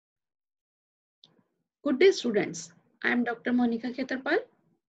Good day, students. I am Dr. Monika Khetarpal.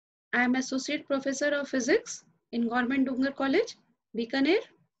 I am Associate Professor of Physics in Government Dungar College, Bikaner.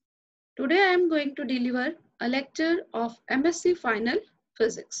 Today I am going to deliver a lecture of MSc Final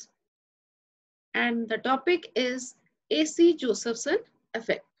Physics. And the topic is AC Josephson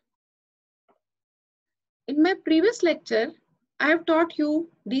Effect. In my previous lecture, I have taught you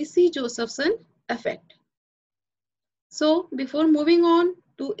DC Josephson Effect. So before moving on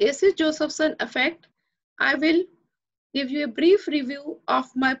to AC Josephson Effect, I will give you a brief review of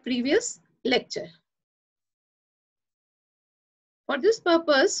my previous lecture. For this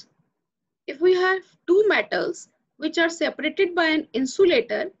purpose, if we have two metals which are separated by an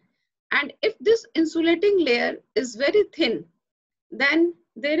insulator, and if this insulating layer is very thin, then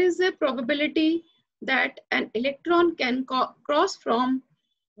there is a probability that an electron can cross from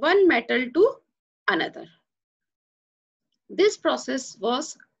one metal to another. This process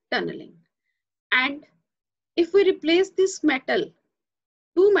was tunneling. And if we replace this metal,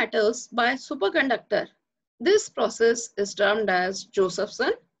 two metals by superconductor, this process is termed as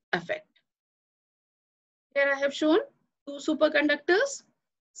Josephson effect. Here I have shown two superconductors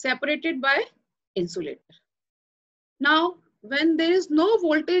separated by insulator. Now, when there is no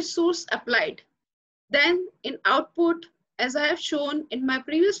voltage source applied, then in output, as I have shown in my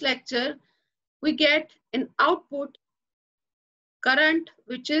previous lecture, we get an output current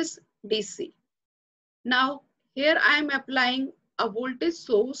which is DC. Now, here I am applying a voltage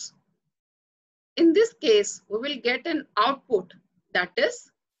source. In this case, we will get an output that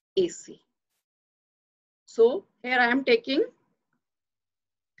is AC. So here I am taking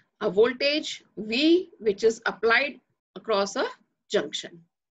a voltage V which is applied across a junction.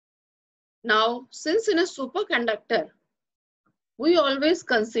 Now, since in a superconductor, we always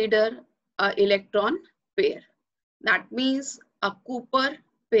consider an electron pair. That means a Cooper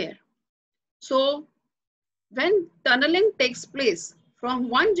pair. So when tunneling takes place from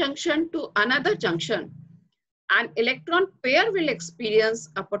one junction to another junction, an electron pair will experience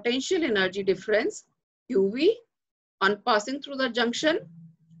a potential energy difference UV on passing through the junction.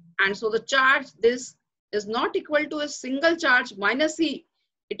 And so the charge, this is not equal to a single charge minus E.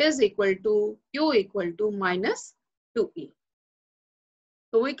 It is equal to Q equal to minus 2E.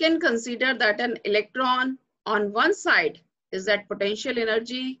 So we can consider that an electron on one side is at potential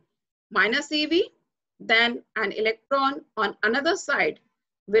energy minus EV. Then an electron on another side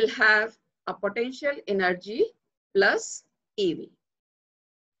will have a potential energy plus EV.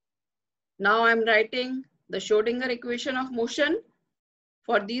 Now I'm writing the Schrodinger equation of motion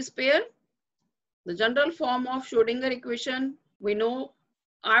for these pair. The general form of Schrodinger equation, we know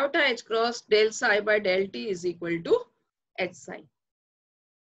iota h cross del psi by del t is equal to h psi.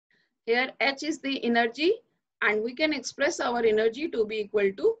 Here h is the energy and we can express our energy to be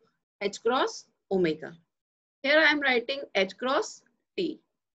equal to h cross omega. Here I am writing h cross t.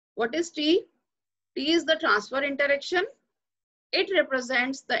 What is t? T is the transfer interaction. It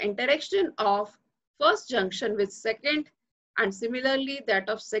represents the interaction of first junction with second and similarly that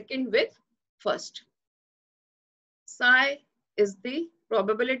of second with first. Psi is the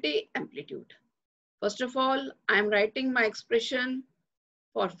probability amplitude. First of all, I am writing my expression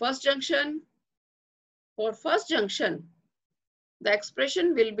for first junction. For first junction, the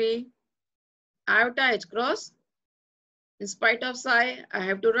expression will be iota h cross. In spite of psi, I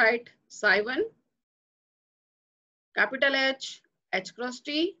have to write psi 1, capital H, h cross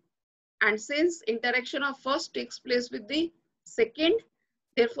t. And since interaction of first takes place with the second,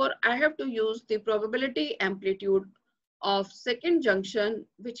 therefore I have to use the probability amplitude of second junction,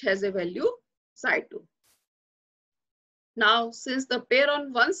 which has a value psi 2. Now, since the pair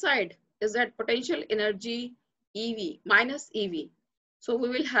on one side is at potential energy EV minus EV, so we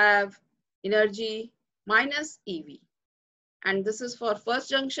will have energy minus EV. And this is for first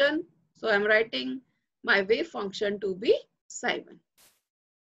junction. So I'm writing my wave function to be psi 1.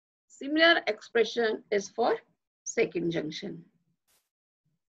 Similar expression is for second junction.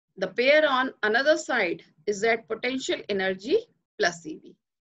 The pair on another side is at potential energy plus EV.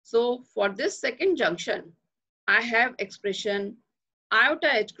 So for this second junction, I have expression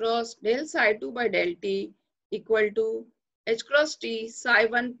iota h cross del psi 2 by del t equal to h cross t psi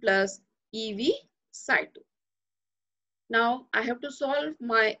 1 plus EV psi 2. Now I have to solve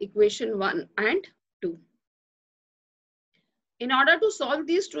my equation 1 and 2. In order to solve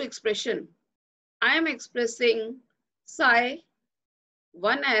these two expressions, I am expressing psi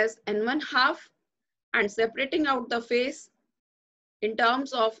 1 as n1 half and separating out the phase in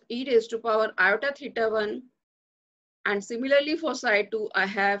terms of e raised to power iota theta 1. And similarly for psi 2, I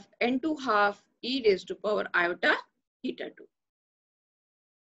have n2 half e raised to power iota theta 2.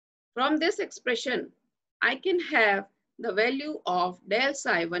 From this expression, I can have the value of del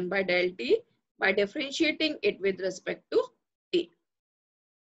psi 1 by del t by differentiating it with respect to t.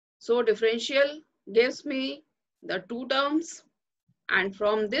 So differential gives me the two terms, and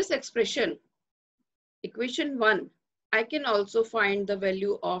from this expression, equation 1, I can also find the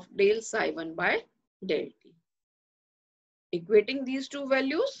value of del psi 1 by del t. Equating these two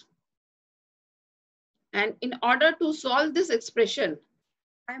values, and in order to solve this expression,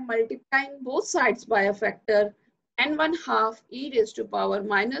 I am multiplying both sides by a factor n1/2 e raised to power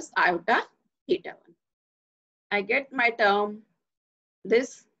minus iota theta 1. I get my term,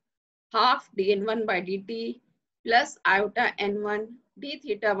 this half dn1 by dt plus iota n1 d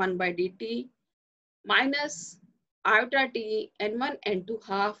theta 1 by dt minus iota t n1 n2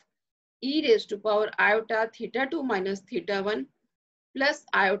 half e raised to power iota theta 2 minus theta 1 plus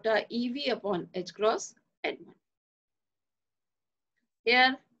iota ev upon h cross n1.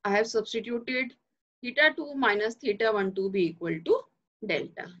 Here I have substituted theta 2 minus theta 1 to be equal to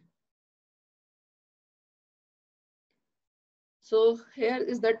delta. So here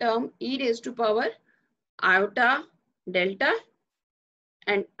is the term e raised to power iota delta,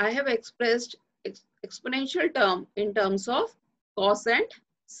 and I have expressed exponential term in terms of cos and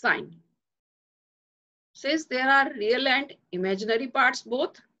sine. Since there are real and imaginary parts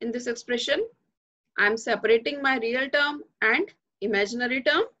both in this expression, I am separating my real term and imaginary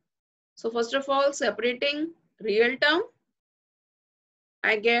term. So first of all, separating real term,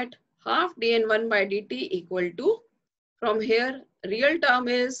 I get half dn1 by dt equal to, from here real term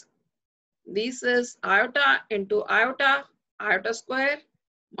is, this is iota into iota, iota square,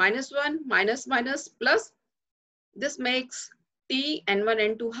 minus 1, minus minus plus, this makes t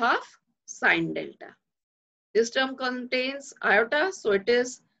n1 n2 half sine delta. This term contains iota, so it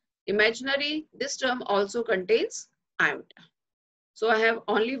is imaginary. This term also contains iota. So I have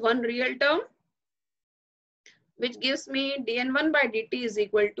only one real term, which gives me dn1 by dt is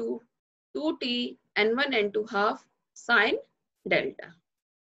equal to 2t n1 n2 half sine delta.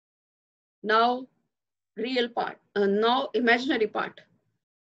 Now real part, now imaginary part.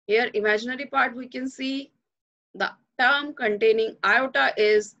 Here imaginary part, we can see the term containing iota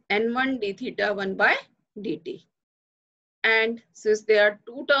is n1 d theta 1 by dt. And since there are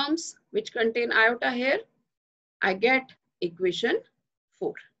two terms which contain iota here, I get equation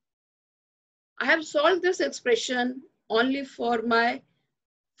 4. I have solved this expression only for my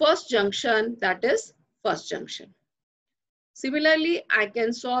first junction, that is first junction. Similarly, I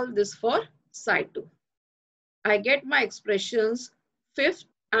can solve this for side 2. I get my expressions 5th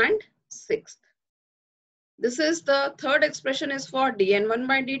and 6th. This is the third expression is for dn1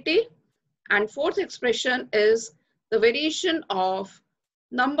 by dt, and fourth expression is the variation of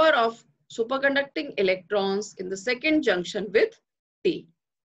number of superconducting electrons in the second junction with T.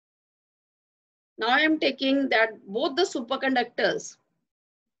 Now I am taking that both the superconductors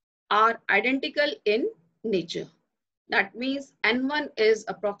are identical in nature. That means N1 is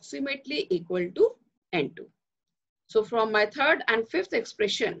approximately equal to N2. So from my third and fifth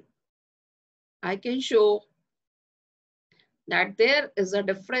expression, I can show that there is a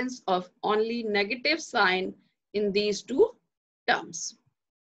difference of only negative sign in these two terms.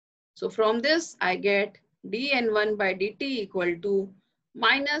 So from this, I get dn1 by dt equal to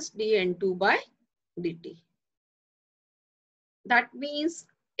minus dn2 by dt. That means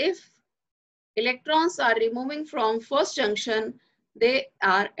if electrons are removing from first junction, they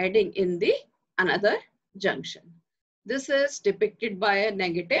are adding in the another junction. This is depicted by a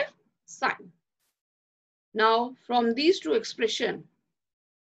negative sign. Now from these two expressions,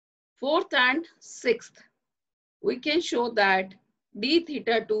 fourth and sixth, we can show that d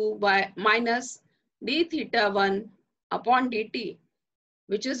theta 2 by minus d theta 1 upon dt,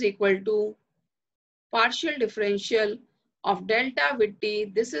 which is equal to partial differential of delta with t.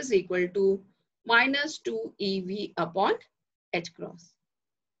 This is equal to minus 2 EV upon H cross.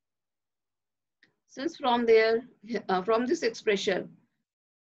 Since from there, from this expression,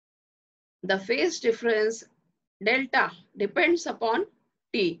 the phase difference delta depends upon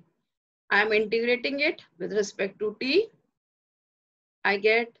t. I am integrating it with respect to t. I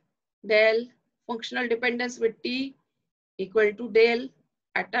get del functional dependence with t equal to del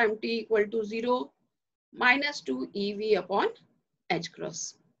at time t equal to 0 minus 2 EV upon H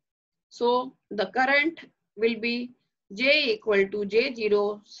cross. So the current will be J equal to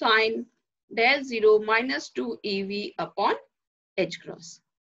J0 sine del 0 minus 2 EV upon H cross.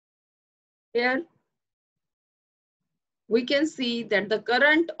 Here we can see that the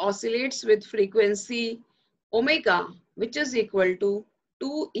current oscillates with frequency omega, which is equal to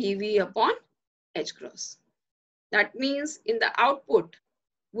 2 EV upon H cross. That means in the output,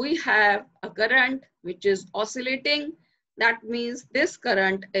 we have a current which is oscillating. That means this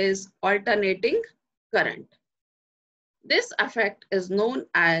current is alternating current. This effect is known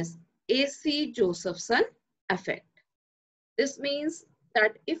as AC Josephson effect. This means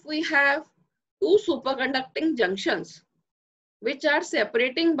that if we have two superconducting junctions which are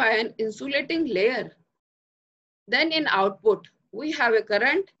separating by an insulating layer, then in output we have a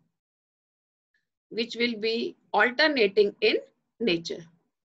current which will be alternating in nature.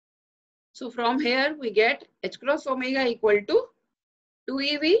 So from here we get H cross omega equal to 2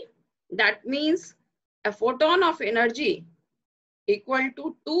 eV. That means a photon of energy equal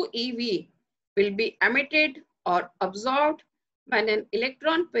to 2 eV will be emitted or absorbed when an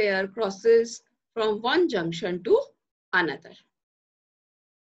electron pair crosses from one junction to another.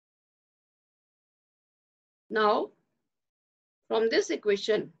 Now, from this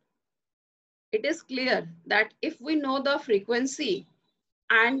equation, it is clear that if we know the frequency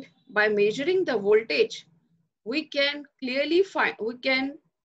and by measuring the voltage, we can clearly find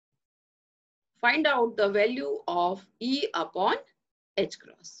out the value of E upon H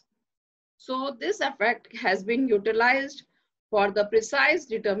cross. So this effect has been utilized for the precise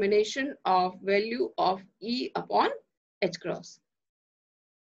determination of value of E upon H cross.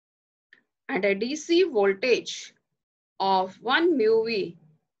 And a DC voltage of 1 mu V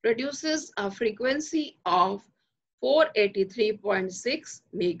produces a frequency of 483.6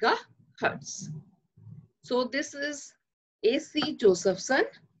 megahertz. So this is AC Josephson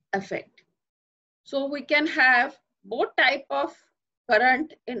effect. So we can have both type of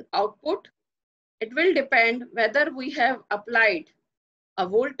current in output. It will depend whether we have applied a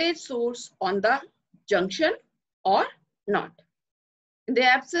voltage source on the junction or not. In the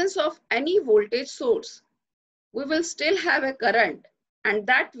absence of any voltage source, we will still have a current and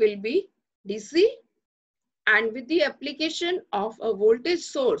that will be DC. And with the application of a voltage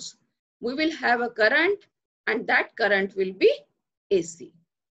source, we will have a current and that current will be AC.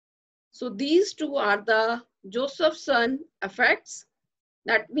 So these two are the Josephson effects.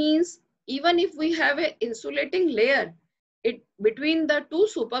 That means even if we have an insulating layer between the two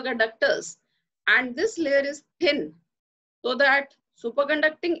superconductors and this layer is thin so that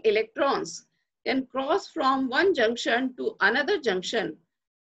superconducting electrons can cross from one junction to another junction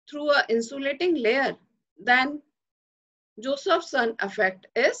through an insulating layer, then Josephson effect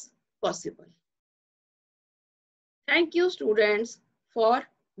is possible. Thank you, students, for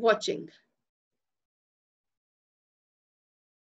watching.